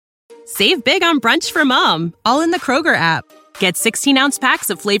Save big on brunch for mom, all in the Kroger app. Get 16-ounce packs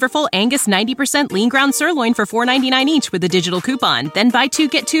of flavorful Angus 90% lean ground sirloin for $4.99 each with a digital coupon. Then buy 2,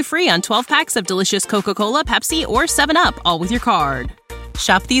 get 2 free on 12 packs of delicious Coca-Cola, Pepsi, or 7-Up, all with your card.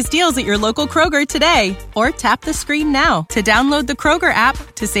 Shop these deals at your local Kroger today, or tap the screen now to download the Kroger app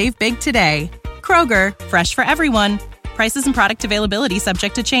to save big today. Kroger, fresh for everyone. Prices and product availability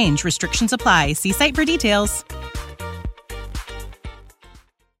subject to change. Restrictions apply. See site for details.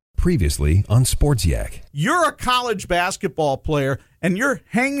 Previously on Sports Yak. You're a college basketball player and you're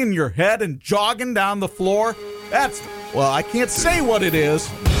hanging your head and jogging down the floor. Well, I can't say what it is.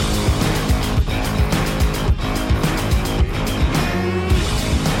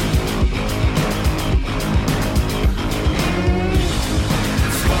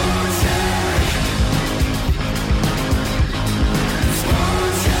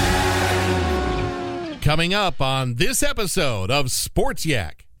 Coming up on this episode of Sports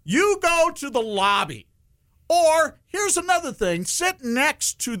Yak. You go to the lobby. Or, here's another thing, sit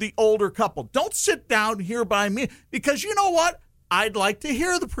next to the older couple. Don't sit down here by me, because you know what? I'd like to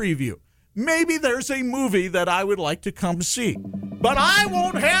hear the preview. Maybe there's a movie that I would like to come see. But I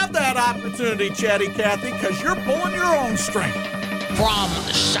won't have that opportunity, Chatty Cathy, because you're pulling your own string. From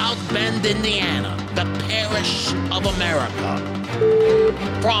South Bend, Indiana, the parish of America.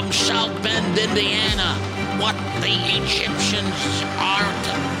 From South Bend, Indiana, what the Egyptians are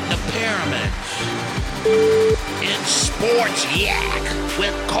to the pyramids. It's Sports Yak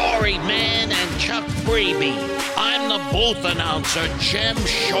with Corey Mann and Chuck Freebie. I'm the booth announcer, Jim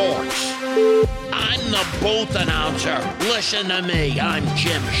Shorts. I'm the booth announcer. Listen to me, I'm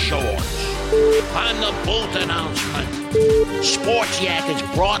Jim Shorts. I'm the booth announcement. Sports Yak is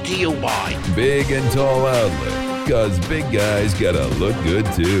brought to you by Big and Tall Outlet, because big guys gotta look good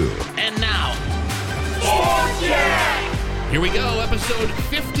too. And now, Sports Yak! Here we go, episode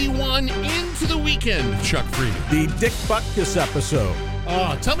 51 into the weekend, Chuck Freeman. The Dick Butkus episode.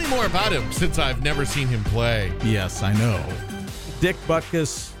 Oh, tell me more about him, since I've never seen him play. Yes, I know. Dick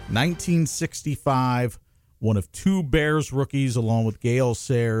Butkus, 1965, one of 2 Bears rookies, along with Gale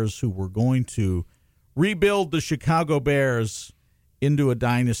Sayers, who were going to rebuild the Chicago Bears into a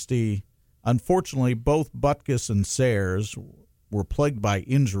dynasty. Unfortunately, both Butkus and Sayers were plagued by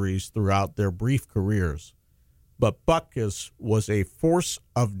injuries throughout their brief careers. But Butkus was a force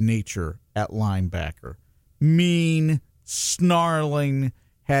of nature at linebacker. Mean, snarling,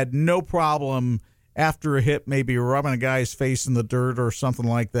 had no problem after a hit, maybe rubbing a guy's face in the dirt or something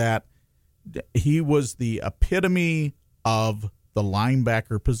like that. He was the epitome of the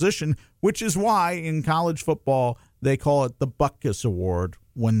linebacker position, which is why in college football they call it the Butkus Award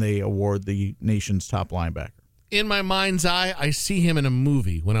when they award the nation's top linebacker. In my mind's eye, I see him in a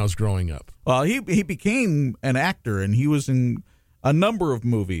movie when I was growing up. Well, he became an actor, and he was in a number of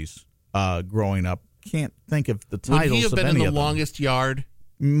movies growing up. Can't think of the titles of any of them. Would he have been in The Longest Yard?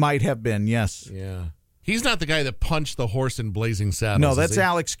 Might have been, yes. Yeah. He's not the guy that punched the horse in Blazing Saddles. No, that's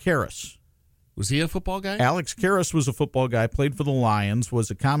Alex Karras. Was he a football guy? Alex Karras was a football guy, played for the Lions, was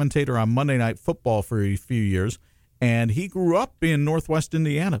a commentator on Monday Night Football for a few years, and he grew up in Northwest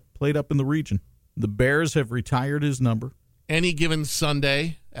Indiana, played up in the region. The Bears have retired his number. Any Given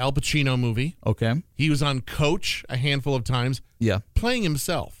Sunday, Al Pacino movie. Okay. He was on Coach a handful of times. Yeah. Playing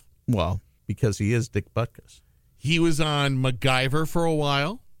himself. Well, because he is Dick Butkus. He was on MacGyver for a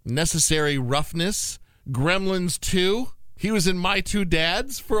while. Necessary Roughness. Gremlins 2. He was in My Two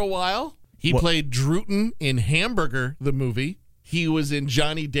Dads for a while. He played Drootin in Hamburger, the movie. He was in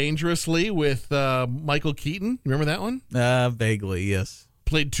Johnny Dangerously with Michael Keaton. Remember that one? Vaguely, yes.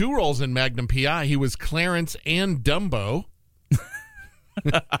 Played 2 roles in Magnum P.I. He was Clarence and Dumbo.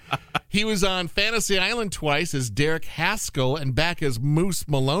 He was on Fantasy Island twice as Derek Haskell and back as Moose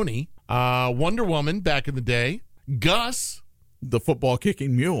Maloney. Wonder Woman back in the day. Gus. The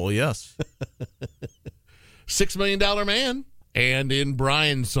football-kicking mule, yes. $6 Million Man. And in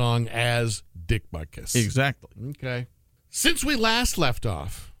Brian's song as Dick Butkus. Exactly. Okay. Since we last left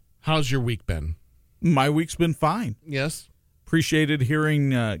off, how's your week been? My week's been fine. Yes. Appreciated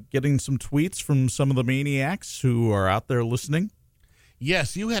hearing, getting some tweets from some of the maniacs who are out there listening.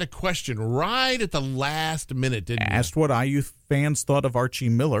 Yes, you had a question right at the last minute, didn't you? Asked what IU fans thought of Archie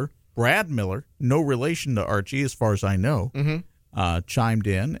Miller. Brad Miller, no relation to Archie as far as I know, chimed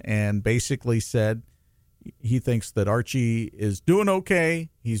in and basically said he thinks that Archie is doing okay.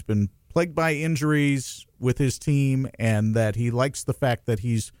 He's been plagued by injuries with his team, and that he likes the fact that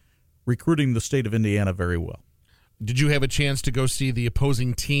he's recruiting the state of Indiana very well. Did you have a chance to go see the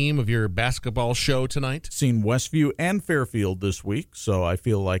opposing team of your basketball show tonight? Seen Westview and Fairfield this week, so I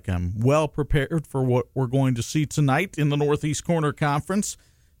feel like I'm well prepared for what we're going to see tonight in the Northeast Corner Conference.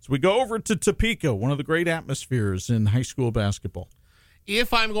 So we go over to Topeka, one of the great atmospheres in high school basketball.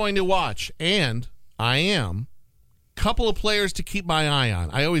 If I'm going to watch, and I am, couple of players to keep my eye on.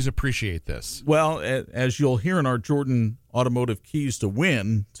 I always appreciate this. Well, as you'll hear in our Jordan Automotive Keys to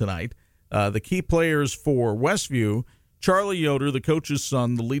Win tonight, the key players for Westview, Charlie Yoder, the coach's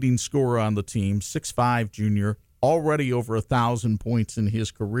son, the leading scorer on the team, 6'5", junior, already over 1,000 points in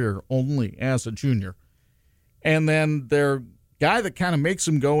his career, only as a junior. And then their guy that kind of makes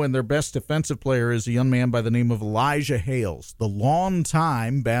them go, and their best defensive player is a young man by the name of Elijah Hales. The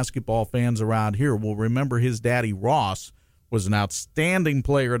longtime basketball fans around here will remember his daddy, Ross, was an outstanding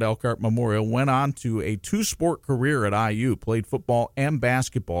player at Elkhart Memorial, went on to a two-sport career at IU, played football and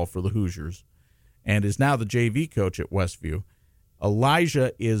basketball for the Hoosiers, and is now the JV coach at Westview.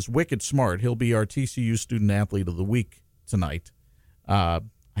 Elijah is wicked smart. He'll be our TCU Student Athlete of the Week tonight. I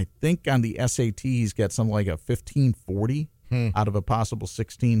think on the SAT he's got something like a 1540 out of a possible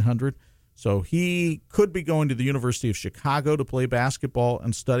 1,600. So he could be going to the University of Chicago to play basketball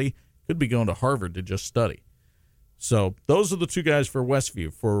and study. Could be going to Harvard to just study. So those are the two guys for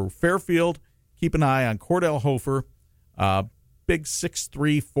Westview. For Fairfield, keep an eye on Cordell Hofer, big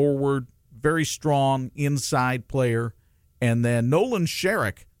 6'3" forward, very strong inside player. And then Nolan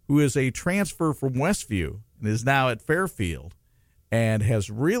Sherrick, who is a transfer from Westview and is now at Fairfield and has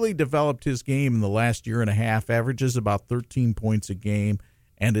really developed his game in the last year and a half, averages about 13 points a game,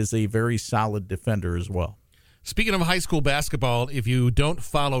 and is a very solid defender as well. Speaking of high school basketball, if you don't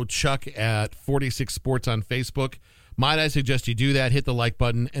follow Chuck at 46 Sports on Facebook, might I suggest you do that, hit the like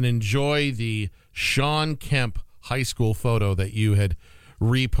button, and enjoy the Sean Kemp high school photo that you had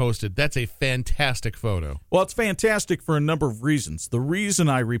reposted. That's a fantastic photo. Well, it's fantastic for a number of reasons. The reason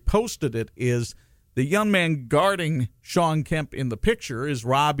I reposted it is the young man guarding Sean Kemp in the picture is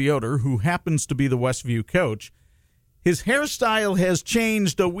Rob Yoder, who happens to be the Westview coach. His hairstyle has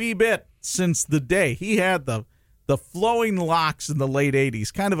changed a wee bit since the day. He had the flowing locks in the late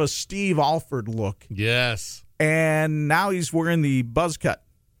 80s, kind of a Steve Alford look. Yes. And now he's wearing the buzz cut.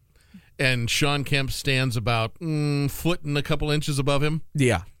 And Sean Kemp stands about foot and a couple inches above him.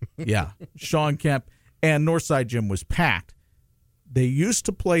 Yeah. Sean Kemp and Northside Gym was packed. They used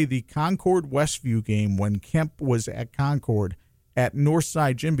to play the Concord Westview game when Kemp was at Concord at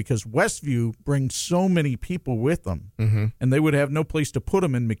Northside Gym because Westview brings so many people with them, and they would have no place to put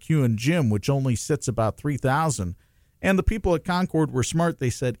them in McEwen Gym, which only sits about 3,000. And the people at Concord were smart. They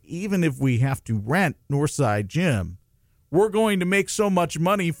said, even if we have to rent Northside Gym, we're going to make so much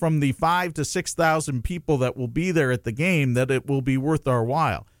money from the 5,000 to 6,000 people that will be there at the game that it will be worth our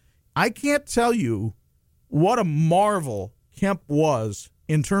while. I can't tell you what a marvel Kemp was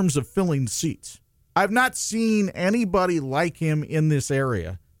in terms of filling seats. I've not seen anybody like him in this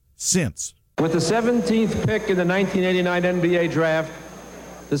area since. With the 17th pick in the 1989 NBA draft,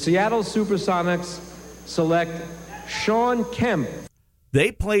 the Seattle Supersonics select Sean Kemp.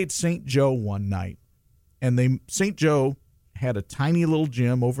 They played St. Joe one night, and St. Joe had a tiny little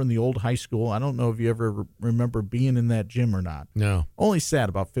gym over in the old high school. I don't know if you ever remember being in that gym or not. No. Only sat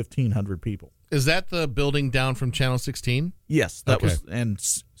about 1,500 people. Is that the building down from Channel 16? Yes, that was, and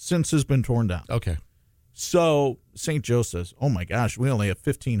since has been torn down. Okay. So St. Joe says, oh my gosh, we only have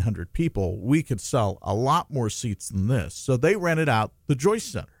 1,500 people. We could sell a lot more seats than this. So they rented out the Joyce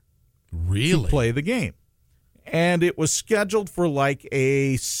Center Really? to play the game. And it was scheduled for like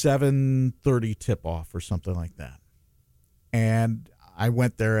a 7:30 tip-off or something like that. And I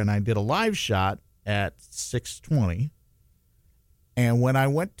went there and I did a live shot at 6:20. And when I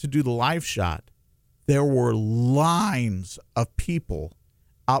went to do the live shot, there were lines of people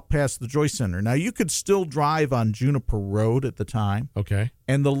out past the Joyce Center. Now, you could still drive on Juniper Road at the time. Okay.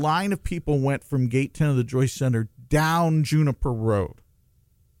 And the line of people went from Gate 10 of the Joyce Center down Juniper Road.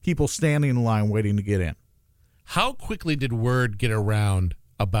 People standing in line waiting to get in. How quickly did word get around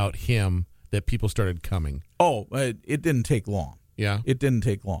about him that people started coming? Oh, it didn't take long. Yeah. It didn't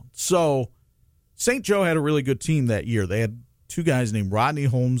take long. So St. Joe had a really good team that year. They had two guys named Rodney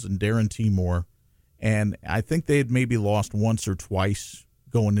Holmes and Darren T. Moore, and I think they had maybe lost once or twice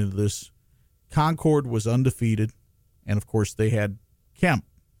going into this. Concord was undefeated, and, of course, they had Kemp.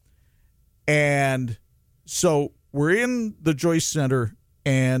 And so we're in the Joyce Center,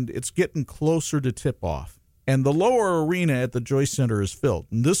 and it's getting closer to tip-off. And the lower arena at the Joyce Center is filled.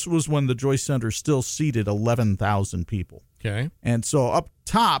 And this was when the Joyce Center still seated 11,000 people. Okay. And so up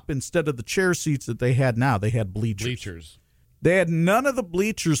top, instead of the chair seats that they had now, they had bleachers. They had none of the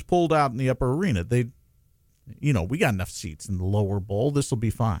bleachers pulled out in the upper arena. We got enough seats in the lower bowl. This will be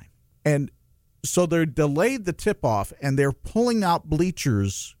fine. And so they delayed the tip-off, and they're pulling out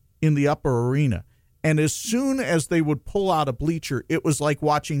bleachers in the upper arena. And as soon as they would pull out a bleacher, it was like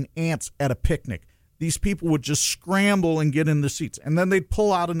watching ants at a picnic. These people would just scramble and get in the seats. And then they'd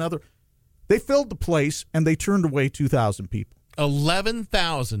pull out another. They filled the place, and they turned away 2,000 people.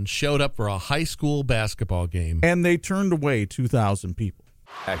 11,000 showed up for a high school basketball game. And they turned away 2,000 people.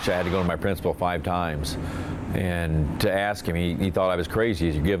 Actually, I had to go to my principal 5 times. And to ask him, he thought I was crazy.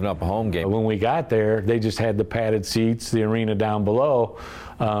 You're giving up a home game. When we got there, they just had the padded seats, the arena down below.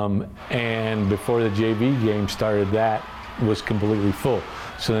 And before the JV game started, that was completely full.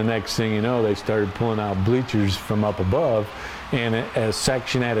 So the next thing you know, they started pulling out bleachers from up above. And a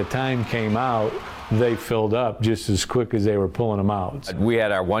section at a time came out. They filled up just as quick as they were pulling them out. We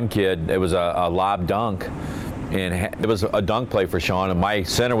had our one kid, it was a lob dunk. And it was a dunk play for Sean, and my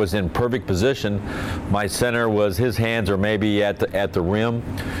center was in perfect position. My center was, his hands are maybe at the rim,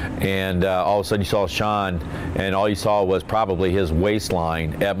 and all of a sudden you saw Sean, and all you saw was probably his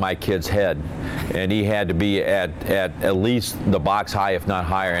waistline at my kid's head, and he had to be at least the box high, if not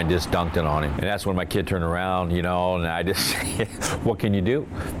higher, and just dunked it on him. And that's when my kid turned around, and I just, what can you do?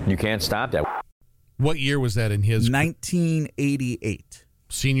 You can't stop that. What year was that in his? 1988.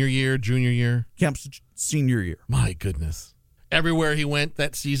 Senior year, junior year? Kemp's senior year. My goodness. Everywhere he went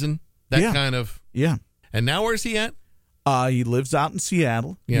that season, that kind of. Yeah. And now where's he at? He lives out in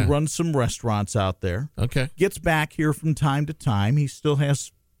Seattle. Yeah. He runs some restaurants out there. Okay. Gets back here from time to time. He still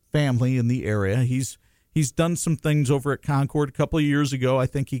has family in the area. He's done some things over at Concord a couple of years ago. I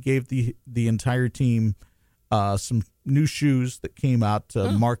think he gave the entire team some new shoes that came out to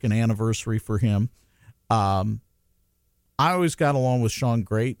mark an anniversary for him. I always got along with Sean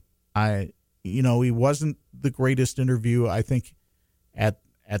great. He wasn't the greatest interview. I think at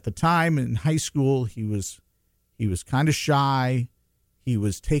the time in high school, he was kind of shy. He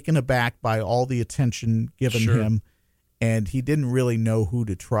was taken aback by all the attention given him, and he didn't really know who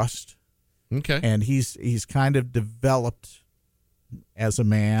to trust. Okay. And he's kind of developed as a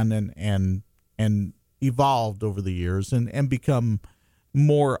man and evolved over the years and become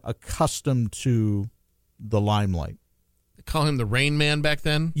more accustomed to the limelight. Call him the Rain Man back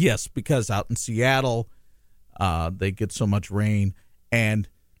then? Yes, because out in Seattle, they get so much rain. And,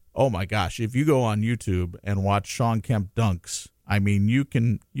 oh, my gosh, if you go on YouTube and watch Sean Kemp dunks, I mean, you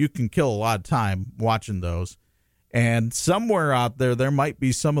can kill a lot of time watching those. And somewhere out there might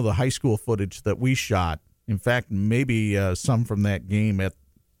be some of the high school footage that we shot. In fact, maybe some from that game at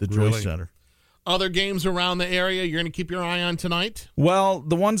the Joyce Center. Other games around the area you're going to keep your eye on tonight? Well,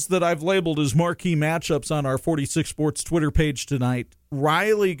 the ones that I've labeled as marquee matchups on our 46 Sports Twitter page tonight,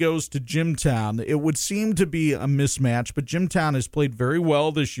 Riley goes to Jimtown. It would seem to be a mismatch, but Jimtown has played very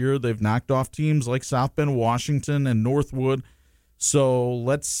well this year. They've knocked off teams like South Bend, Washington, and Northwood. So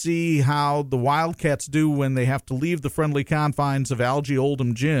let's see how the Wildcats do when they have to leave the friendly confines of Algie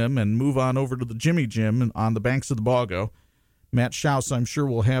Oldham Gym and move on over to the Jimmy Gym on the banks of the Boggo. Matt Schaus, I'm sure,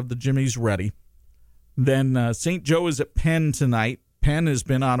 will have the Jimmies ready. Then St. Joe is at Penn tonight. Penn has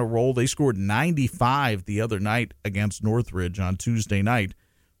been on a roll. They scored 95 the other night against Northridge on Tuesday night.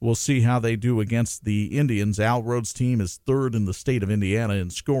 We'll see how they do against the Indians. Al Rhodes' team is third in the state of Indiana in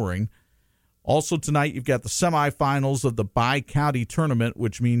scoring. Also tonight, you've got the semifinals of the Bi-County Tournament,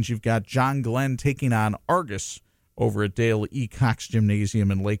 which means you've got John Glenn taking on Argus over at Dale E. Cox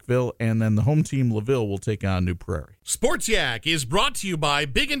Gymnasium in Lakeville, and then the home team, LaVille, will take on New Prairie. Sports Yak is brought to you by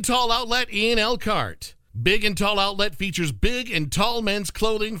Big and Tall Outlet in Elkhart. Big and Tall Outlet features big and tall men's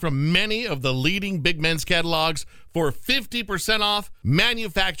clothing from many of the leading big men's catalogs for 50% off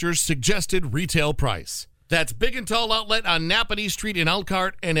manufacturer's suggested retail price. That's Big and Tall Outlet on Napanee Street in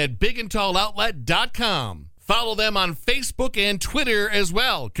Elkhart and at bigandtalloutlet.com. Follow them on Facebook and Twitter as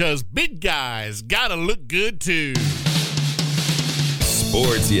well, because big guys gotta look good too.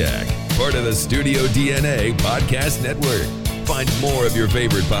 Sports Yak, part of the Studio DNA podcast network. Find more of your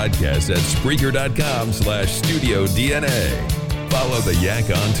favorite podcasts at Spreaker.com/Studio DNA. Follow the Yak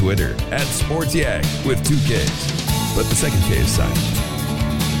on Twitter at Sports Yak with 2 Ks, but the second K is silent.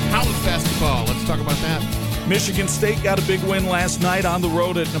 College basketball, let's talk about that. Michigan State got a big win last night on the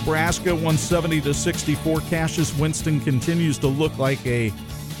road at Nebraska, 170-64. Cassius Winston continues to look like a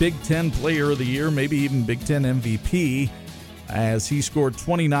Big Ten Player of the Year, maybe even Big Ten MVP, as he scored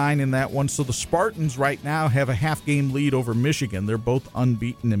 29 in that one. So the Spartans right now have a half-game lead over Michigan. They're both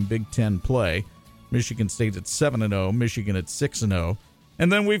unbeaten in Big Ten play. Michigan State at 7-0, Michigan at 6-0.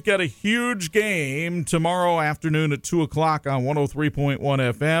 And then we've got a huge game tomorrow afternoon at 2 o'clock on 103.1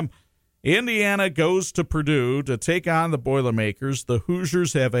 FM. Indiana goes to Purdue to take on the Boilermakers. The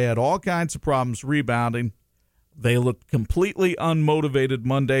Hoosiers have had all kinds of problems rebounding. They looked completely unmotivated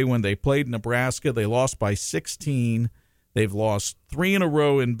Monday when they played Nebraska. They lost by 16. They've lost 3 in a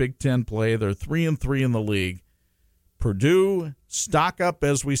row in Big Ten play. They're 3-3 in the league. Purdue, stock up,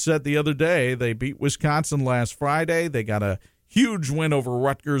 as we said the other day. They beat Wisconsin last Friday. They got a huge win over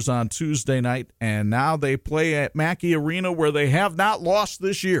Rutgers on Tuesday night, and now they play at Mackey Arena, where they have not lost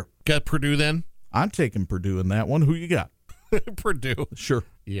this year. Got Purdue then? I'm taking Purdue in that one. Who you got? Purdue. Sure.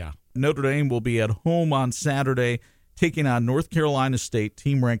 Yeah. Notre Dame will be at home on Saturday, taking on North Carolina State,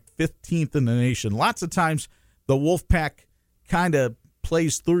 team ranked 15th in the nation. Lots of times the Wolfpack kind of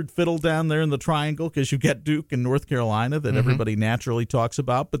plays third fiddle down there in the triangle because you get Duke and North Carolina that everybody naturally talks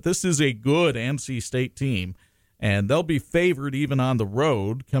about. But this is a good NC State team, and they'll be favored even on the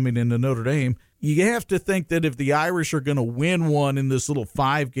road coming into Notre Dame. You have to think that if the Irish are going to win one in this little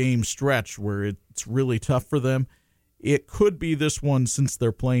 5-game stretch where it's really tough for them, it could be this one since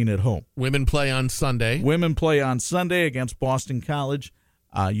they're playing at home. Women play on Sunday. Women play on Sunday against Boston College.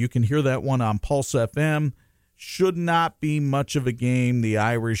 You can hear that one on Pulse FM. Should not be much of a game. The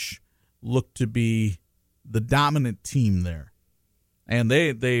Irish look to be the dominant team there. And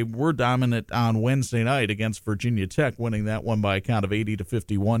they were dominant on Wednesday night against Virginia Tech, winning that one by a count of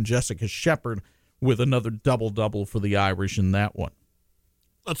 80-51. Jessica Shepard with another double-double for the Irish in that one.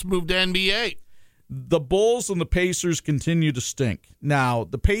 Let's move to NBA. The Bulls and the Pacers continue to stink. Now,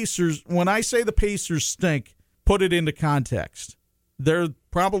 the Pacers, when I say the Pacers stink, put it into context. They're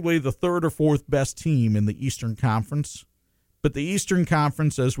probably the third or fourth best team in the Eastern Conference. But the Eastern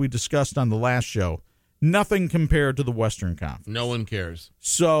Conference, as we discussed on the last show, nothing compared to the Western Conference. No one cares.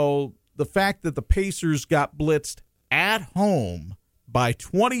 So the fact that the Pacers got blitzed at home by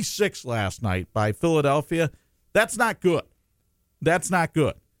 26 last night by Philadelphia, that's not good. That's not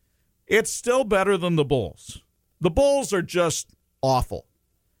good. It's still better than the Bulls. The Bulls are just awful.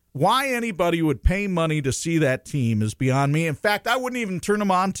 Why anybody would pay money to see that team is beyond me. In fact, I wouldn't even turn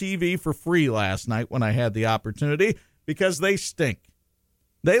them on TV for free last night when I had the opportunity because they stink.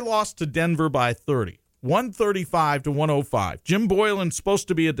 They lost to Denver by 30, 135-105. Jim Boylan's supposed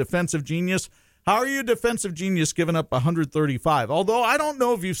to be a defensive genius. How are you a defensive genius giving up 135? Although I don't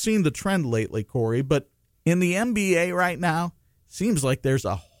know if you've seen the trend lately, Corey, but in the NBA right now, seems like there's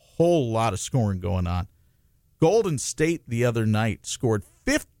a whole lot of scoring going on. Golden State the other night scored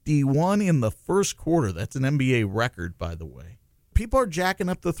 51 in the first quarter. That's an NBA record, by the way. People are jacking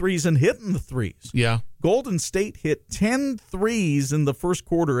up the threes and hitting the threes. Yeah. Golden State hit 10 threes in the first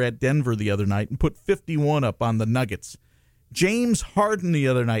quarter at Denver the other night and put 51 up on the Nuggets. James Harden the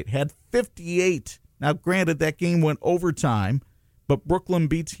other night had 58. Now, granted, that game went overtime, but Brooklyn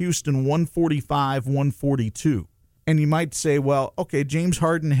beats Houston 145-142. And you might say, well, okay, James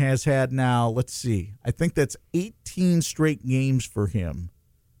Harden has had now, let's see, I think that's 18 straight games for him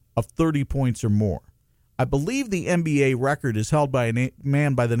of 30 points or more. I believe the NBA record is held by a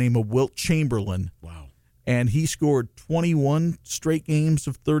man by the name of Wilt Chamberlain. Wow. And he scored 21 straight games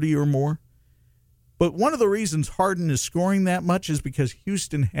of 30 or more. But one of the reasons Harden is scoring that much is because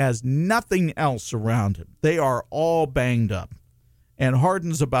Houston has nothing else around him. They are all banged up. And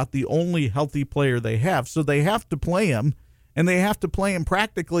Harden's about the only healthy player they have. So they have to play him, and they have to play him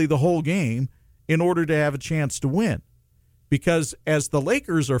practically the whole game in order to have a chance to win. Because as the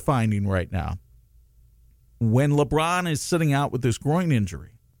Lakers are finding right now, when LeBron is sitting out with this groin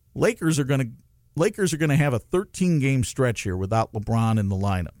injury, Lakers are going to have a 13-game stretch here without LeBron in the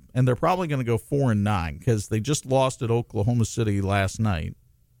lineup. And they're probably going to go 4-9 because they just lost at Oklahoma City last night.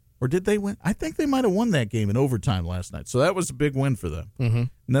 Or did they win? I think they might have won that game in overtime last night. So that was a big win for them. Mm-hmm. And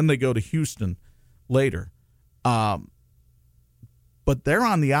then they go to Houston later. But they're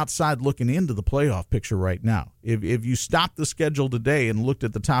on the outside looking into the playoff picture right now. If you stopped the schedule today and looked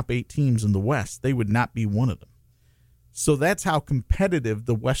at the top 8 teams in the West, they would not be one of them. So that's how competitive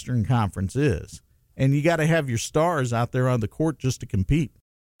the Western Conference is. And you got to have your stars out there on the court just to compete.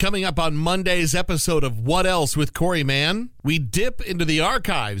 Coming up on Monday's episode of What Else with Corey Mann, we dip into the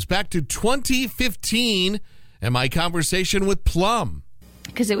archives back to 2015 and my conversation with Plum.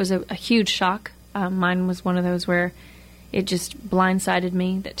 Because it was a huge shock. Mine was one of those where it just blindsided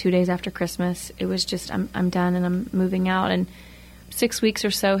me that 2 days after Christmas, it was just, I'm done and I'm moving out. And 6 weeks or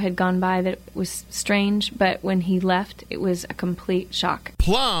so had gone by that was strange, but when he left, it was a complete shock.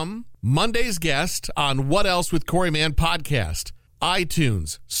 Plum, Monday's guest on What Else with Corey Mann podcast.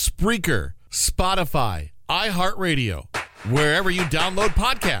 iTunes, Spreaker, Spotify, iHeartRadio, wherever you download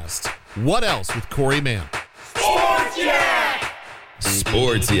podcasts. What Else with Corey Mann? Sports Yak!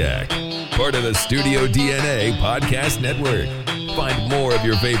 Sports Yak, part of the Studio DNA podcast network. Find more of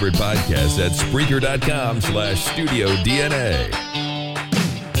your favorite podcasts at Spreaker.com/Studio DNA.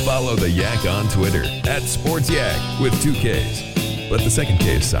 Follow the Yak on Twitter at Sports Yak with 2 Ks, but the second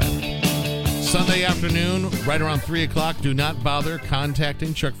K is silent. Sunday afternoon, right around 3 o'clock, do not bother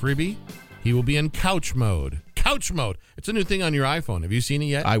contacting Chuck Freeby. He will be in couch mode. Couch mode. It's a new thing on your iPhone. Have you seen it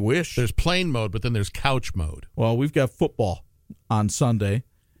yet? I wish. There's plane mode, but then there's couch mode. Well, we've got football on Sunday,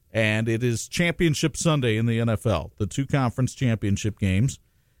 and it is Championship Sunday in the NFL, the two conference championship games.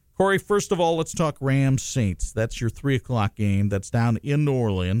 Corey, first of all, let's talk Rams-Saints. That's your 3 o'clock game. That's down in New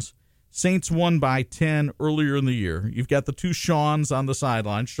Orleans. Saints won by 10 earlier in the year. You've got the two Seans on the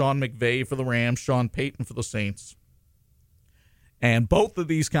sideline, Sean McVay for the Rams, Sean Payton for the Saints. And both of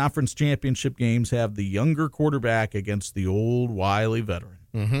these conference championship games have the younger quarterback against the old wily veteran.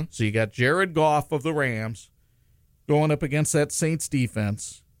 Mm-hmm. So you got Jared Goff of the Rams going up against that Saints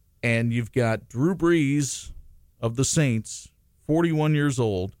defense, and you've got Drew Brees of the Saints, 41 years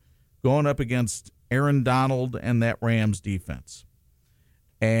old, going up against Aaron Donald and that Rams defense.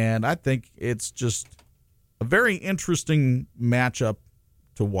 And I think it's just a very interesting matchup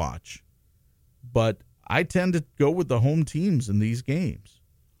to watch. But I tend to go with the home teams in these games.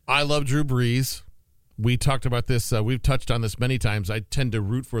 I love Drew Brees. We talked about this. We've touched on this many times. I tend to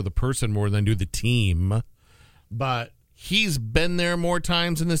root for the person more than I do the team. But he's been there more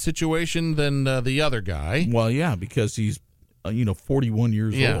times in this situation than the other guy. Well, yeah, because he's 41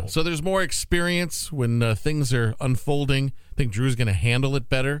 years old. So there's more experience when things are unfolding. I think Drew's going to handle it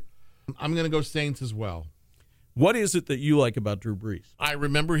better. I'm going to go Saints as well. What is it that you like about Drew Brees? I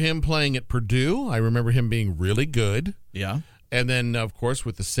remember him playing at Purdue. I remember him being really good. Yeah. And then, of course,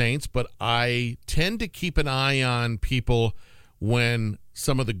 with the Saints. But I tend to keep an eye on people when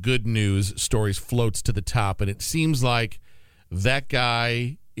some of the good news stories floats to the top. And it seems like that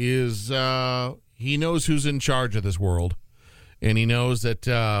guy is he knows who's in charge of this world. And he knows that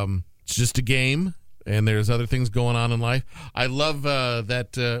it's just a game, and there's other things going on in life. I love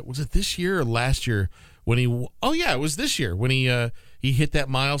that. Was it this year or last year when he? Oh yeah, it was this year when he hit that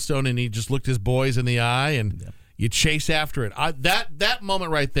milestone and he just looked his boys in the eye, and you chase after it. That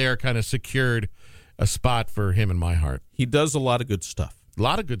moment right there kind of secured a spot for him in my heart. He does a lot of good stuff. A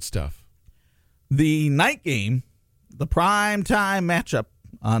lot of good stuff. The night game, the prime time matchup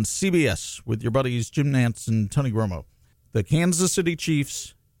on CBS with your buddies Jim Nantz and Tony Romo. The Kansas City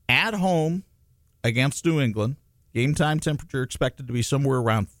Chiefs at home against New England. Game time temperature expected to be somewhere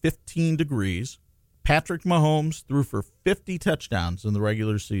around 15 degrees. Patrick Mahomes threw for 50 touchdowns in the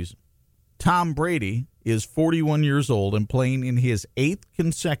regular season. Tom Brady is 41 years old and playing in his 8th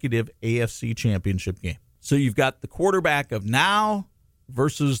consecutive AFC Championship game. So you've got the quarterback of now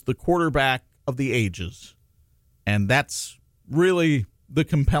versus the quarterback of the ages. And that's really the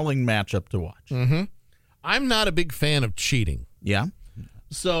compelling matchup to watch. Mm-hmm. I'm not a big fan of cheating. Yeah.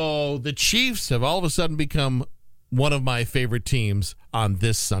 So the Chiefs have all of a sudden become one of my favorite teams on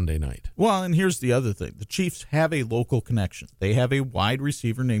this Sunday night. Well, and here's the other thing. The Chiefs have a local connection. They have a wide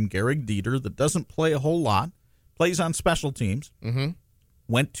receiver named Garrett Dieter that doesn't play a whole lot, plays on special teams,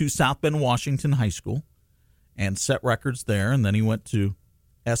 went to South Bend, Washington High School, and set records there, and then he went to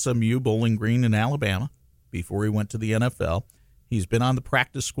SMU Bowling Green in Alabama before he went to the NFL. He's been on the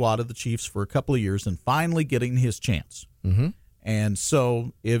practice squad of the Chiefs for a couple of years and finally getting his chance. Mm-hmm. And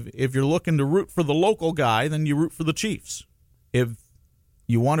so if you're looking to root for the local guy, then you root for the Chiefs. If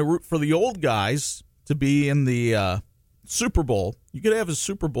you want to root for the old guys to be in the Super Bowl, you could have a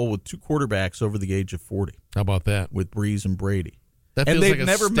Super Bowl with two quarterbacks over the age of 40. How about that? With Brees and Brady. That and feels they've like a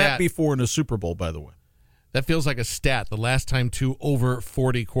never stat. met before in a Super Bowl, by the way. That feels like a stat. The last time two over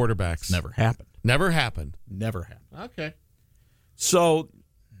 40 quarterbacks. Never happened. Never happened. Never happened. Okay. So,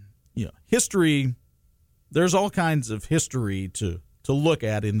 history, there's all kinds of history to look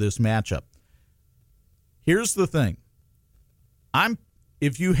at in this matchup. Here's the thing.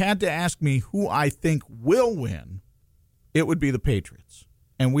 If you had to ask me who I think will win, it would be the Patriots.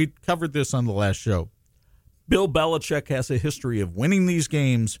 And we covered this on the last show. Bill Belichick has a history of winning these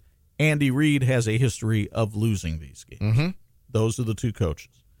games. Andy Reid has a history of losing these games. Mm-hmm. Those are the two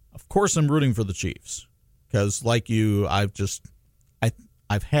coaches. Of course, I'm rooting for the Chiefs because, like you,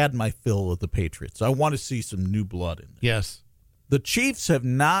 I've had my fill of the Patriots. I want to see some new blood in there. Yes. The Chiefs have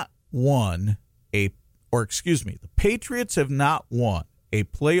not won the Patriots have not won a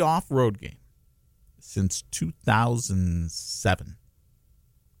playoff road game since 2007.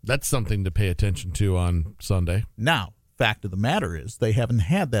 That's something to pay attention to on Sunday. Now, fact of the matter is they haven't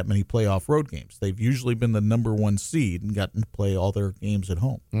had that many playoff road games. They've usually been the number one seed and gotten to play all their games at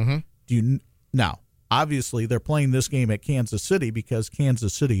home. Mm-hmm. Now, obviously, they're playing this game at Kansas City because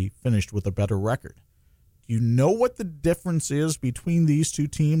Kansas City finished with a better record. Do you know what the difference is between these two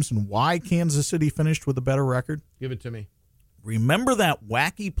teams and why Kansas City finished with a better record? Give it to me. Remember that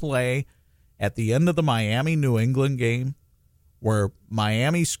wacky play at the end of the Miami-New England game where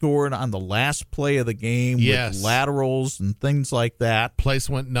Miami scored on the last play of the game with laterals and things like that. Place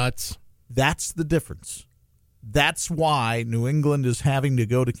went nuts. That's the difference. That's why New England is having to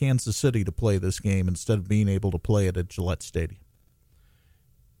go to Kansas City to play this game instead of being able to play it at Gillette Stadium.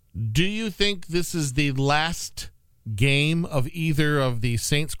 Do you think this is the last game of either of the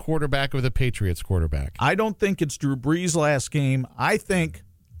Saints quarterback or the Patriots quarterback? I don't think it's Drew Brees' last game. I think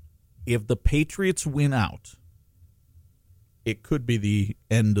if the Patriots win out, it could be the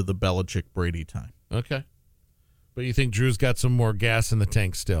end of the Belichick-Brady time. Okay. But you think Drew's got some more gas in the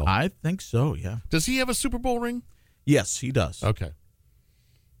tank still? I think so, yeah. Does he have a Super Bowl ring? Yes, he does. Okay.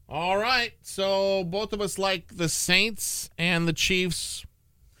 All right. So both of us like the Saints and the Chiefs.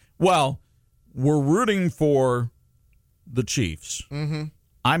 Well, we're rooting for the Chiefs. Mm-hmm.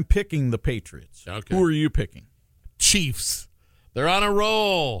 I'm picking the Patriots. Okay. Who are you picking? Chiefs. They're on a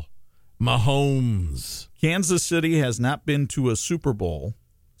roll. Mahomes. Kansas City has not been to a Super Bowl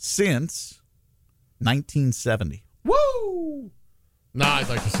since 1970. Woo! No, I'd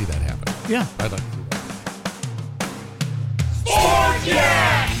like to see that happen. Yeah. I'd like to see Sports that.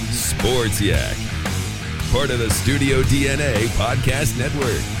 Yak! Sports Yak. Part of the Studio DNA Podcast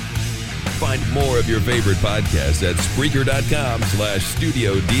Network. Find more of your favorite podcasts at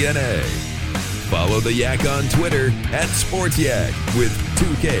Spreaker.com/Studio DNA. Follow the Yak on Twitter at SportsYak with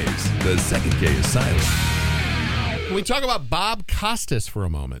 2 Ks. The second K is silent. Can we talk about Bob Costas for a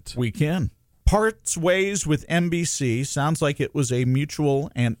moment? We can. Parts ways with NBC. Sounds like it was a mutual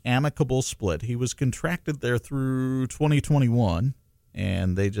and amicable split. He was contracted there through 2021,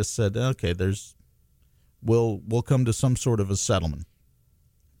 and they just said, okay, we'll come to some sort of a settlement.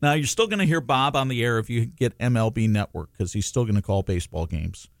 Now, you're still going to hear Bob on the air if you get MLB Network, because he's still going to call baseball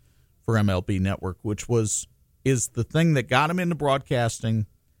games for MLB Network, which is the thing that got him into broadcasting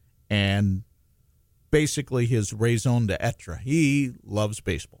and basically his raison d'etre. He loves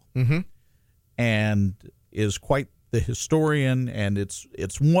baseball and is quite the historian, and it's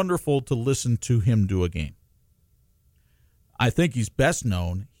wonderful to listen to him do a game. I think he's best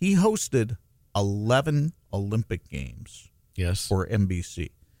known. He hosted 11 Olympic Games for NBC.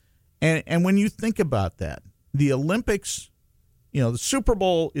 And when you think about that, the Olympics, the Super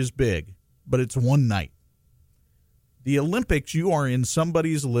Bowl is big, but it's one night. The Olympics, you are in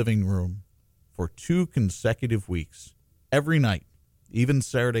somebody's living room for 2 consecutive weeks, every night, even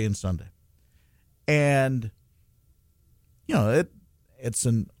Saturday and Sunday. And, it's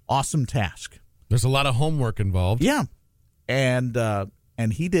an awesome task. There's a lot of homework involved. Yeah. And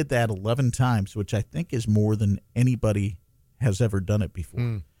he did that 11 times, which I think is more than anybody has ever done it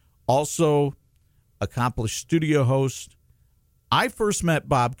before. Also, accomplished studio host. I first met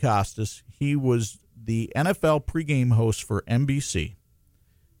Bob Costas. He was the NFL pregame host for NBC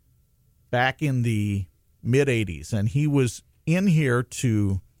back in the mid-'80s, and he was in here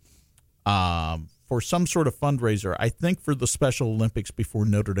to for some sort of fundraiser, I think for the Special Olympics before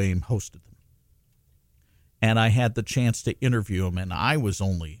Notre Dame hosted them. And I had the chance to interview him, and I was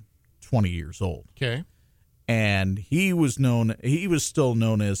only 20 years old. Okay. And he was still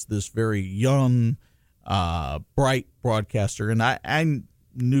known as this very young, bright broadcaster. And I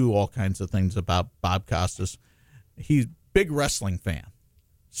knew all kinds of things about Bob Costas. He's a big wrestling fan.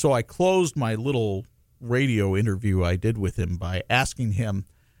 So I closed my little radio interview I did with him by asking him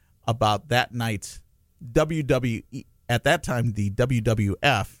about that night's WWE, at that time the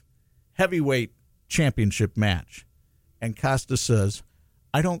WWF heavyweight championship match. And Costas says,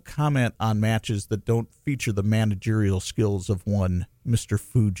 I don't comment on matches that don't feature the managerial skills of one Mr.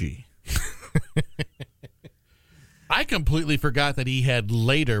 Fuji. I completely forgot that he had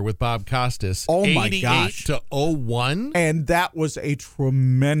later with Bob Costas. Oh, my gosh. 88 to 01. And that was a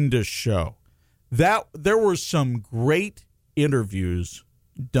tremendous show. There were some great interviews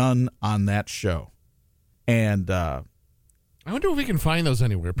done on that show. And I wonder if we can find those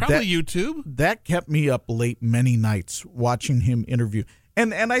anywhere. Probably YouTube. That kept me up late many nights watching him interview.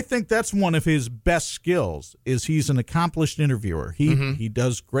 And I think that's one of his best skills is he's an accomplished interviewer. He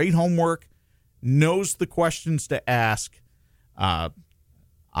does great homework, knows the questions to ask.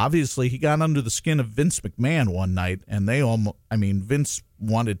 Obviously, he got under the skin of Vince McMahon one night, and Vince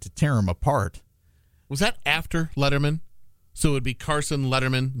wanted to tear him apart. Was that after Letterman? So it would be Carson,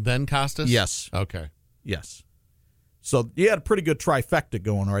 Letterman, then Costas? Yes. Okay. Yes. So you had a pretty good trifecta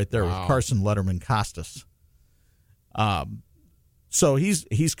going right there with Carson, Letterman, Costas. So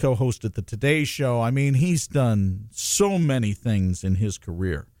he's co-hosted the Today Show. I mean, he's done so many things in his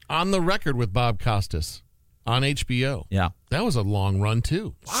career. On the Record with Bob Costas on HBO. Yeah. That was a long run,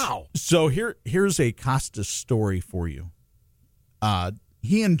 too. Wow. So here's a Costas story for you.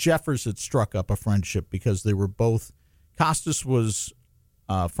 He and Jeffers had struck up a friendship because they were both Costas was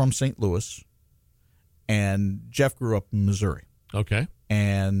from St. Louis, and Jeff grew up in Missouri. Okay.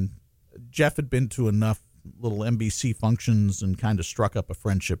 And Jeff had been to enough little NBC functions and kind of struck up a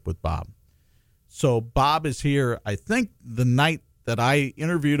friendship with Bob. So Bob is here, I think, the night that I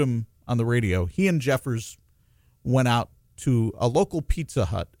interviewed him on the radio. He and Jeffers went out to a local Pizza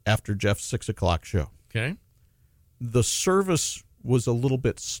Hut after Jeff's 6 o'clock show. Okay. The service was a little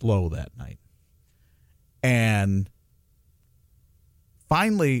bit slow that night. And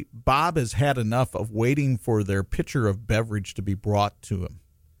finally, Bob has had enough of waiting for their pitcher of beverage to be brought to him.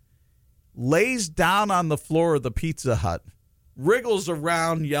 Lays down on the floor of the Pizza Hut, wriggles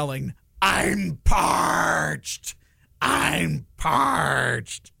around yelling, "I'm parched! I'm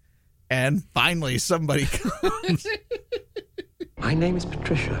parched!" And finally somebody comes. My name is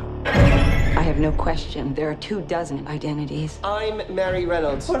Patricia. I have no question. There are 24 identities. I'm Mary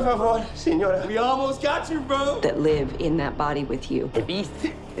Reynolds. Por favor, señora. We almost got you, bro. That live in that body with you. The beast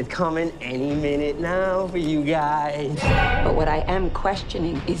is coming any minute now for you guys. But what I am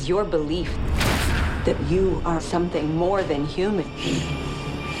questioning is your belief that you are something more than human.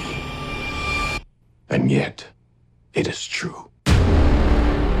 And yet, it is true.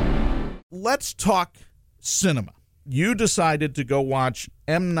 Let's talk cinema. You decided to go watch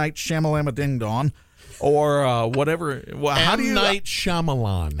M. Night Shyamalan Ding Dong, or whatever. Well, how do you? M. Night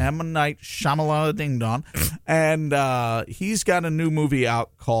Shyamalan. M. Night Shyamalan Ding Dong, and he's got a new movie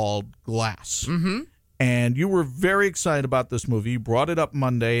out called Glass. Mm-hmm. And you were very excited about this movie. You brought it up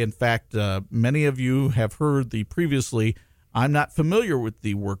Monday. In fact, many of you have heard the previously. I'm not familiar with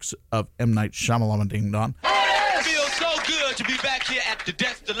the works of M. Night Shyamalan Ding Dong. It feels so good to be back here at the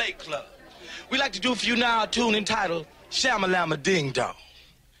Dexter Lake Club. We like to do for you now a tune entitled Shamalama Ding Dong.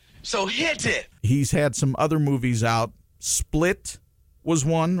 So hit it. He's had some other movies out. Split was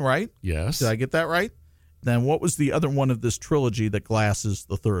one, right? Yes. Did I get that right? Then what was the other one of this trilogy that Glass is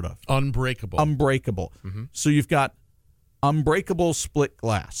the third of? Unbreakable. Unbreakable. Mm-hmm. So you've got Unbreakable, Split,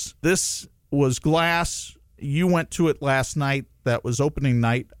 Glass. This was Glass. You went to it last night. That was opening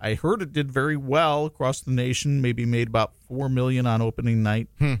night. I heard it did very well across the nation, maybe made about $4 million on opening night.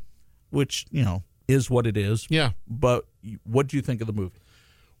 Which, is what it is. Yeah. But what do you think of the movie?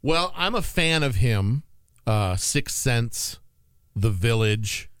 Well, I'm a fan of him. Sixth Sense, The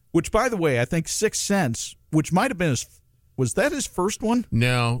Village. Which, by the way, I think Sixth Sense, which might have been was that his first one?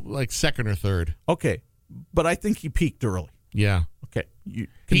 No, like second or third. Okay. But I think he peaked early. Yeah. Okay.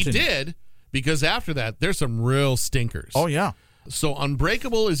 He did, because after that, there's some real stinkers. Oh, yeah. So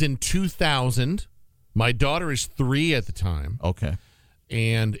Unbreakable is in 2000. My daughter is 3 at the time. Okay.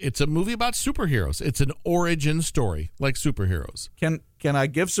 And it's a movie about superheroes. It's an origin story, like superheroes. Can I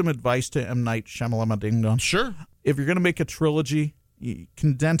give some advice to M. Night Shyamalan Ding Dong? Sure. If you're going to make a trilogy, you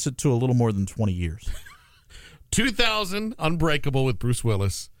condense it to a little more than 20 years. 2000, Unbreakable with Bruce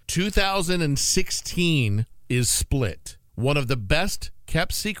Willis. 2016 is Split. One of the best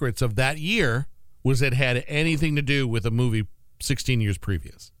kept secrets of that year was it had anything to do with a movie 16 years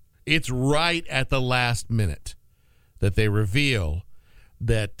previous. It's right at the last minute that they reveal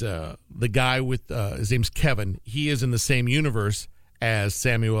that the guy with his name's Kevin, he is in the same universe as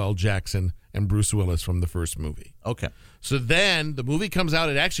Samuel L. Jackson and Bruce Willis from the first movie. Okay. So then the movie comes out.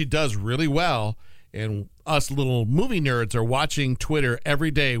 It actually does really well. And us little movie nerds are watching Twitter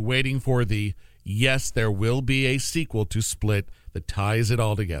every day waiting for the, yes, there will be a sequel to Split that ties it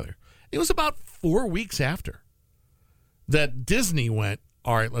all together. It was about 4 weeks after that Disney went,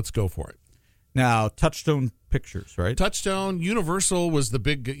 all right, let's go for it. Now, Touchstone Pictures, right? Touchstone, Universal was the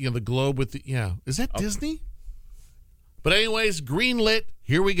big, the globe with the, Is that Disney? But anyways, greenlit,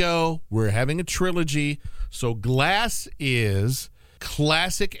 here we go. We're having a trilogy. So Glass is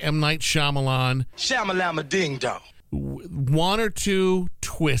classic M. Night Shyamalan. Shamalama Ding Dong. One or two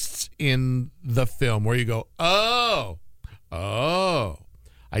twists in the film where you go, oh.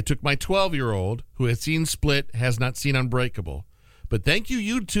 I took my 12-year-old who has seen Split, has not seen Unbreakable. But thank you,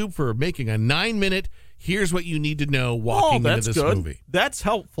 YouTube, for making a 9-minute, here's what you need to know walking into this movie. That's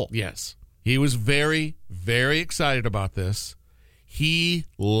helpful. Yes. He was very, very excited about this. He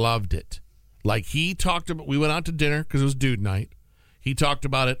loved it. Like he talked about, we went out to dinner because it was dude night. He talked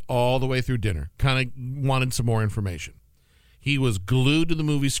about it all the way through dinner. Kind of wanted some more information. He was glued to the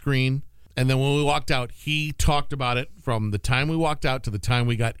movie screen. And then when we walked out, he talked about it from the time we walked out to the time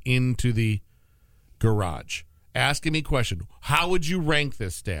we got into the garage. Asking me question, how would you rank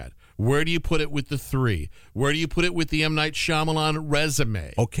this, Dad? Where do you put it with the 3? Where do you put it with the M. Night Shyamalan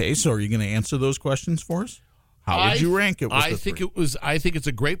resume? Okay, so are you going to answer those questions for us? How would you rank it? I think it's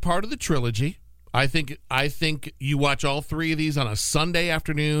a great part of the trilogy. I think you watch all 3 of these on a Sunday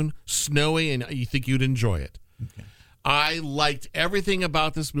afternoon, snowy, and you think you'd enjoy it. Okay. I liked everything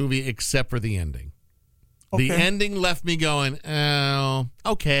about this movie except for the ending. Okay. The ending left me going, oh,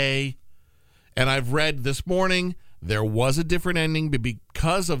 okay. And I've read this morning there was a different ending, but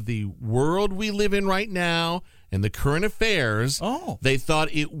because of the world we live in right now and the current affairs, they thought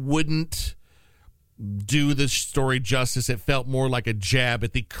it wouldn't do the story justice. It felt more like a jab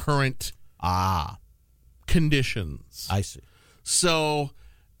at the current conditions. I see. So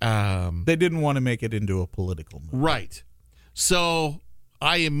they didn't want to make it into a political movie. Right. So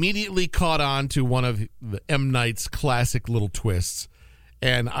I immediately caught on to one of the M. Night's classic little twists,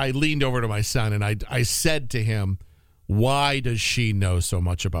 and I leaned over to my son and I said to him, why does she know so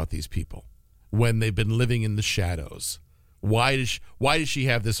much about these people when they've been living in the shadows? Why does she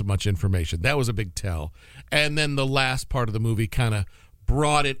have this much information? That was a big tell. And then the last part of the movie kind of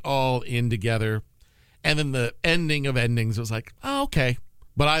brought it all in together. And then the ending of endings was like, oh, okay.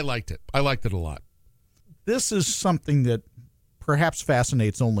 But I liked it. I liked it a lot. This is something that perhaps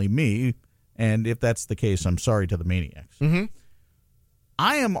fascinates only me. And if that's the case, I'm sorry to the Maniacs. Mm-hmm.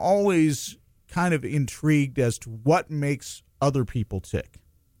 I am always kind of intrigued as to what makes other people tick.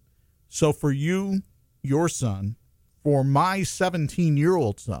 So for you, your son, for my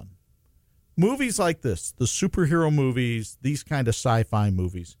 17-year-old son, movies like this, the superhero movies, these kind of sci-fi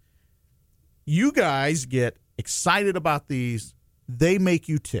movies, you guys get excited about these. They make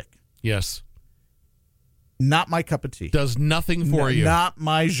you tick. Yes. Not my cup of tea. Does nothing for you. Not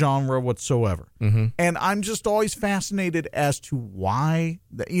my genre whatsoever. Mm-hmm. And I'm just always fascinated as to why,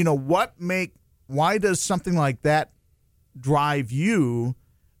 why does something like that drive you,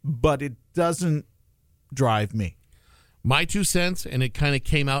 but it doesn't drive me? My 2 cents, and it kind of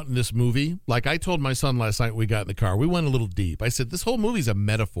came out in this movie. Like I told my son last night when we got in the car, we went a little deep. I said, this whole movie's a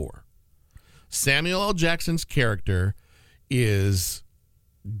metaphor. Samuel L. Jackson's character is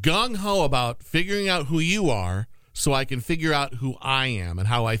gung-ho about figuring out who you are so I can figure out who I am and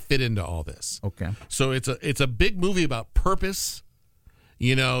how I fit into all this. Okay. So it's a big movie about purpose.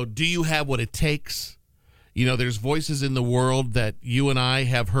 You know, do you have what it takes? You know, there's voices in the world that you and I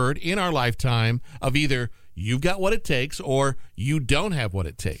have heard in our lifetime of either you've got what it takes or you don't have what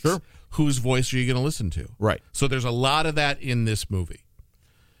it takes. Sure. Whose voice are you going to listen to? Right. So there's a lot of that in this movie.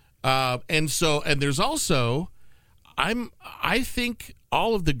 And there's also, I think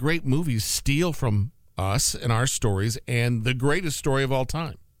all of the great movies steal from us and our stories, and the greatest story of all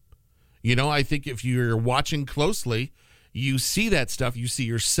time. You know, I think if you're watching closely, you see that stuff, you see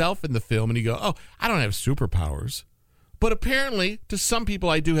yourself in the film, and you go, oh, I don't have superpowers. But apparently, to some people,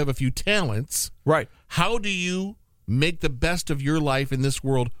 I do have a few talents. Right. How do you make the best of your life in this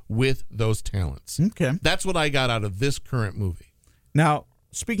world with those talents? Okay. That's what I got out of this current movie. Now,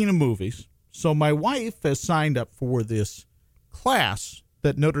 speaking of movies, so my wife has signed up for this class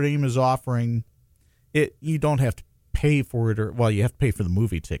that Notre Dame is offering. You don't have to pay for it, you have to pay for the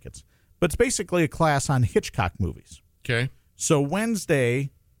movie tickets. But it's basically a class on Hitchcock movies. Okay. So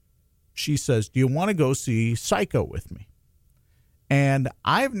Wednesday, she says, do you want to go see Psycho with me? And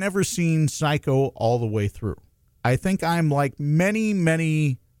I've never seen Psycho all the way through. I think I'm like many,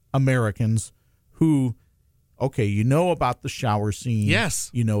 many Americans who, okay, you know about the shower scene.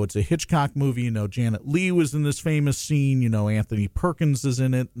 Yes. You know it's a Hitchcock movie. You know Janet Leigh was in this famous scene. You know Anthony Perkins is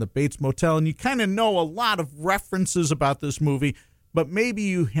in it, the Bates Motel. And you kind of know a lot of references about this movie, but maybe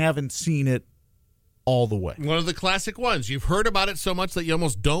you haven't seen it all the way. One of the classic ones. You've heard about it so much that you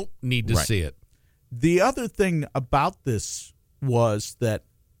almost don't need to see it. The other thing about this was that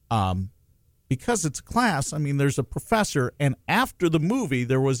because it's a class, I mean, there's a professor, and after the movie,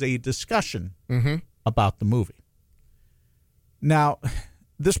 there was a discussion about the movie. Now,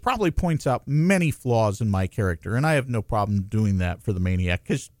 this probably points out many flaws in my character, and I have no problem doing that for the Maniac,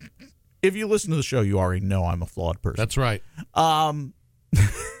 because if you listen to the show, you already know I'm a flawed person. That's right.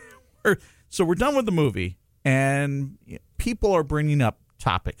 So we're done with the movie, and people are bringing up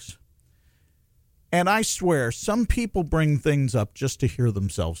topics. And I swear, some people bring things up just to hear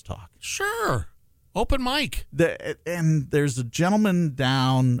themselves talk. Sure. Open mic. And there's a gentleman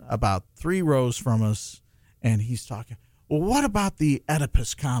down about 3 rows from us, and he's talking, well, what about the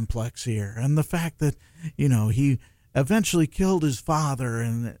Oedipus complex here? And the fact that, you know, he eventually killed his father.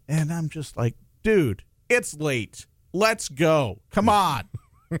 And I'm just like, dude, it's late. Let's go. Come on.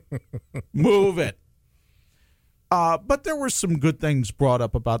 Move it. But there were some good things brought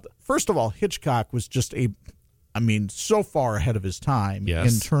up about first of all, Hitchcock was just so far ahead of his time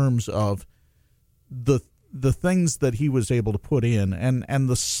in terms of the things that he was able to put in and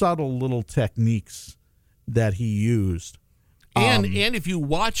the subtle little techniques that he used. And if you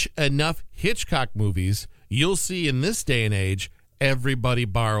watch enough Hitchcock movies, you'll see in this day and age, Everybody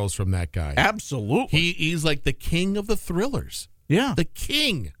borrows from that guy. Absolutely. He's like the king of the thrillers. Yeah. The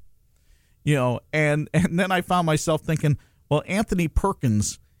king. You know, and then I found myself thinking, well, Anthony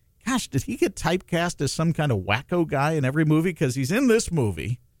Perkins, gosh, did he get typecast as some kind of wacko guy in every movie? Because he's in this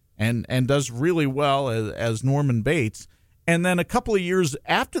movie and does really well as Norman Bates. And then a couple of years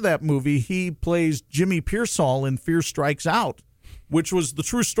after that movie, he plays Jimmy Pearsall in Fear Strikes Out, which was the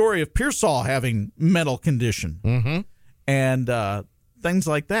true story of Pearsall having mental condition and things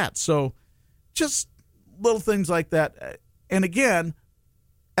like that. So just little things like that. And again,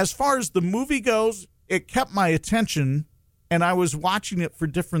 as far as the movie goes, it kept my attention, and I was watching it for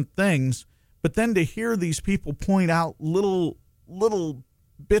different things. But then to hear these people point out little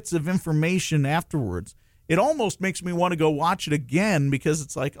bits of information afterwards, it almost makes me want to go watch it again because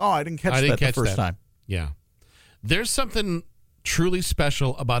it's like, oh, I didn't catch that the first time. Yeah. There's something truly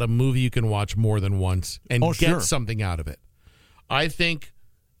special about a movie you can watch more than once and get something out of it. I think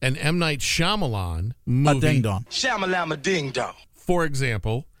an M. Night Shyamalan movie, a ding dong, Shyamalama ding dong, for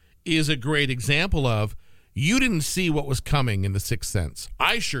example, is a great example of you didn't see what was coming in The Sixth Sense.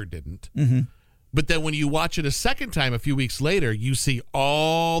 I sure didn't. But then when you watch it a second time a few weeks later, you see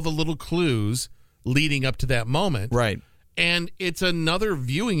all the little clues leading up to that moment. Right. And it's another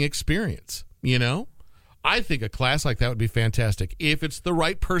viewing experience, you know? I think a class like that would be fantastic if it's the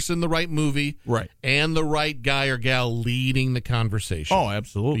right person, the right movie, right, and the right guy or gal leading the conversation. Oh,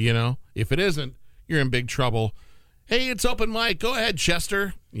 absolutely. You know, if it isn't, you're in big trouble. Hey, it's open mic. Go ahead,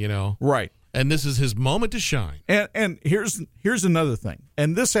 Chester. You know, right. And this is his moment to shine. And here's another thing,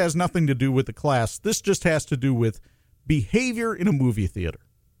 and this has nothing to do with the class. This just has to do with behavior in a movie theater.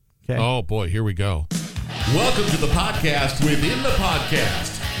 Okay. Oh boy, here we go. Welcome to the podcast within the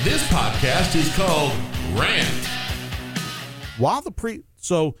podcast. This podcast is called Rant.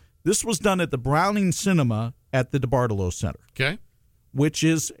 So this was done at the Browning Cinema at the DeBartolo Center. Okay. Which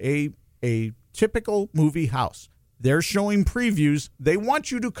is a typical movie house. They're showing previews. They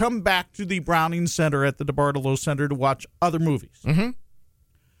want you to come back to the Browning Center at the DeBartolo Center to watch other movies.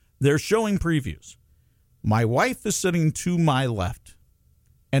 They're showing previews. My wife is sitting to my left,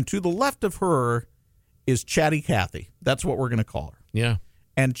 and to the left of her is Chatty Cathy. That's what we're going to call her. Yeah.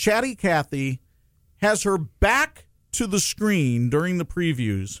 And Chatty Cathy has her back to the screen during the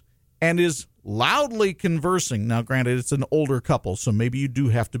previews and is loudly conversing. Now, granted, it's an older couple, so maybe you do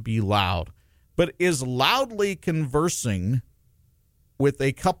have to be loud, but is loudly conversing with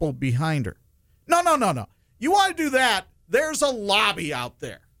a couple behind her. No. You want to do that, there's a lobby out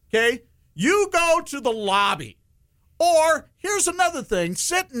there, okay? You go to the lobby. Or, here's another thing,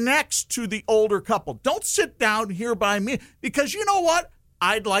 sit next to the older couple. Don't sit down here by me, because you know what?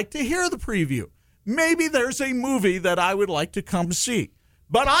 I'd like to hear the preview. Maybe there's a movie that I would like to come see.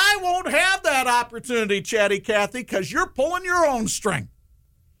 But I won't have that opportunity, Chatty Cathy, because you're pulling your own string.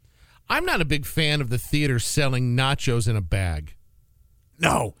 I'm not a big fan of the theater selling nachos in a bag.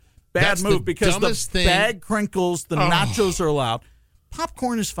 No. Bad move, because the bag crinkles, the nachos are loud.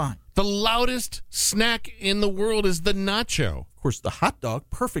 Popcorn is fine. The loudest snack in the world is the nacho. Of course, the hot dog,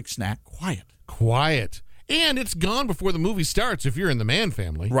 perfect snack, quiet. And it's gone before the movie starts if you're in the Mann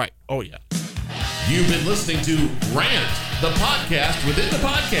family. Right. Oh, yeah. You've been listening to Rant, the podcast within the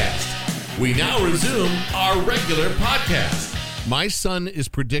podcast. We now resume our regular podcast. My son is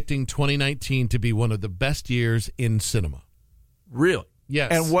predicting 2019 to be one of the best years in cinema. Really?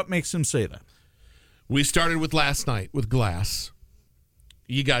 Yes. And what makes him say that? We started with last night with Glass.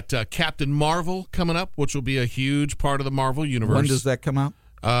 You got Captain Marvel coming up, which will be a huge part of the Marvel universe. When does that come out?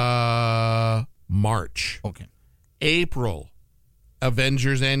 March. Okay. April,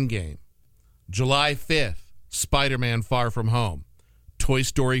 Avengers Endgame. July 5th, Spider-Man Far From Home. Toy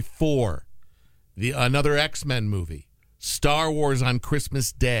Story 4. Another X-Men movie. Star Wars on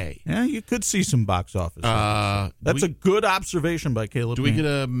Christmas Day. Yeah, you could see some box office. That's a good observation by Caleb. Do we get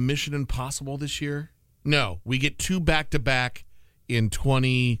a Mission Impossible this year? No. We get 2 back-to-back in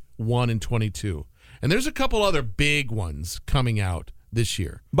 21 and 22. And there's a couple other big ones coming out this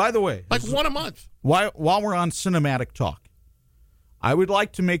year. By the way, like one a month. While we're on cinematic talk, I would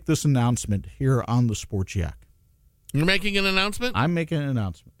like to make this announcement here on the Sports Yak. You're making an announcement? I'm making an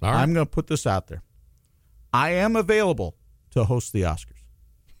announcement. All right. I'm going to put this out there. I am available to host the Oscars.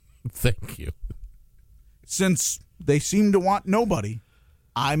 Thank you. Since they seem to want nobody,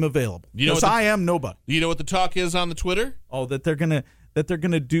 I'm available. Because I am nobody. You know what the talk is on the Twitter? Oh, that they're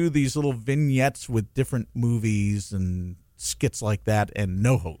gonna do these little vignettes with different movies and skits like that, and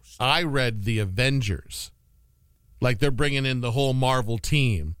no host. I read The Avengers. Like they're bringing in the whole Marvel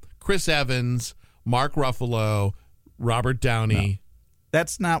team. Chris Evans, Mark Ruffalo, Robert Downey.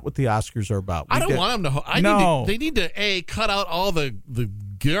 That's not what the Oscars are about. I don't want them to. They need to cut out all the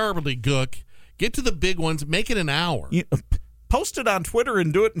gobbledygook, get to the big ones, make it an hour. Post it on Twitter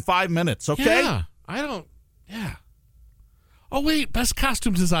and do it in 5 minutes, okay? Yeah, yeah. Oh, wait, best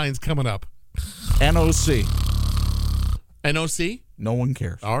costume design's coming up. NOC. NOC? No one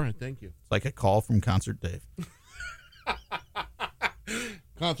cares. All right, thank you. It's like a call from Concert Dave.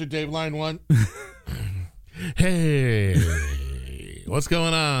 Concert Dave, line 1. Hey, what's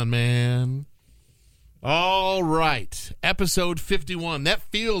going on, man? All right, episode 51. That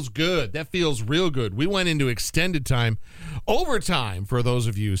feels good. That feels real good. We went into extended time, overtime for those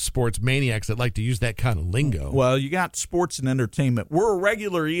of you sports maniacs that like to use that kind of lingo. Well, you got sports and entertainment. We're a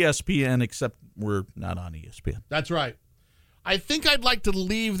regular ESPN, except we're not on ESPN. That's right. I think I'd like to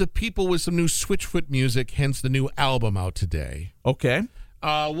leave the people with some new Switchfoot music, hence the new album out today. Okay.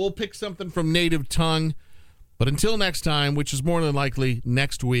 We'll pick something from Native Tongue, but until next time, which is more than likely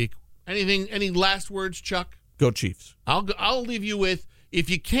next week, any last words, Chuck? Go Chiefs. I'll leave you with, if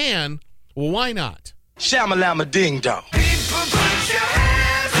you can, well, why not? Shamalama ding dong. People put your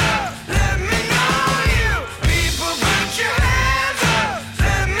hands up, let me know you. People put your hands up,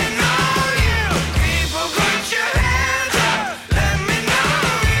 let me know you. People put your hands up, let me know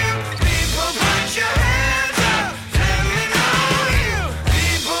you. People put your hands up, let me know you.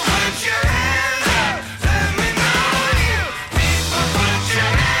 People put your hands up, let me know you. People put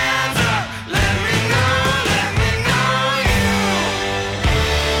your hands up, let me know you.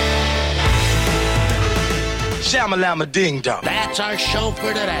 Shamalama ding dong. That's our show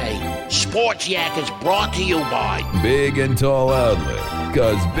for today. Sports Yak is brought to you by Big and Tall Outlet,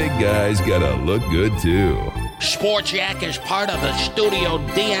 because big guys gotta look good too. Sports Yak is part of the Studio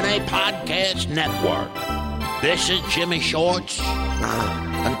DNA Podcast Network. This is Jimmy Shorts.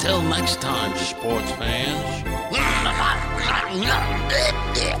 Until next time, sports fans.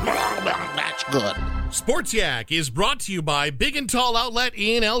 That's good. Sports Yak is brought to you by Big and Tall Outlet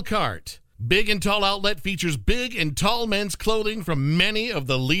in Elkhart. Big and Tall Outlet features big and tall men's clothing from many of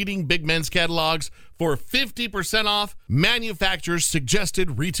the leading big men's catalogs for 50% off manufacturer's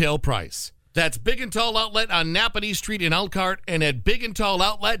suggested retail price. That's Big and Tall Outlet on Napanee Street in Elkhart and at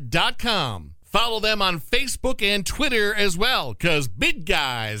bigandtalloutlet.com. Follow them on Facebook and Twitter as well, because big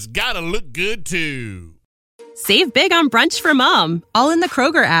guys gotta look good too. Save big on brunch for mom, all in the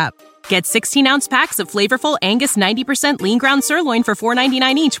Kroger app. Get 16-ounce packs of flavorful Angus 90% lean ground sirloin for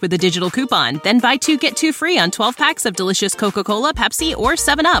 $4.99 each with a digital coupon. Then buy 2, get 2 free on 12 packs of delicious Coca-Cola, Pepsi, or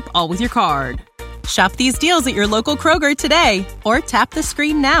 7-Up, all with your card. Shop these deals at your local Kroger today, or tap the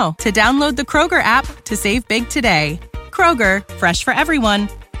screen now to download the Kroger app to save big today. Kroger, fresh for everyone.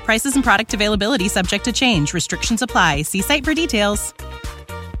 Prices and product availability subject to change. Restrictions apply. See site for details.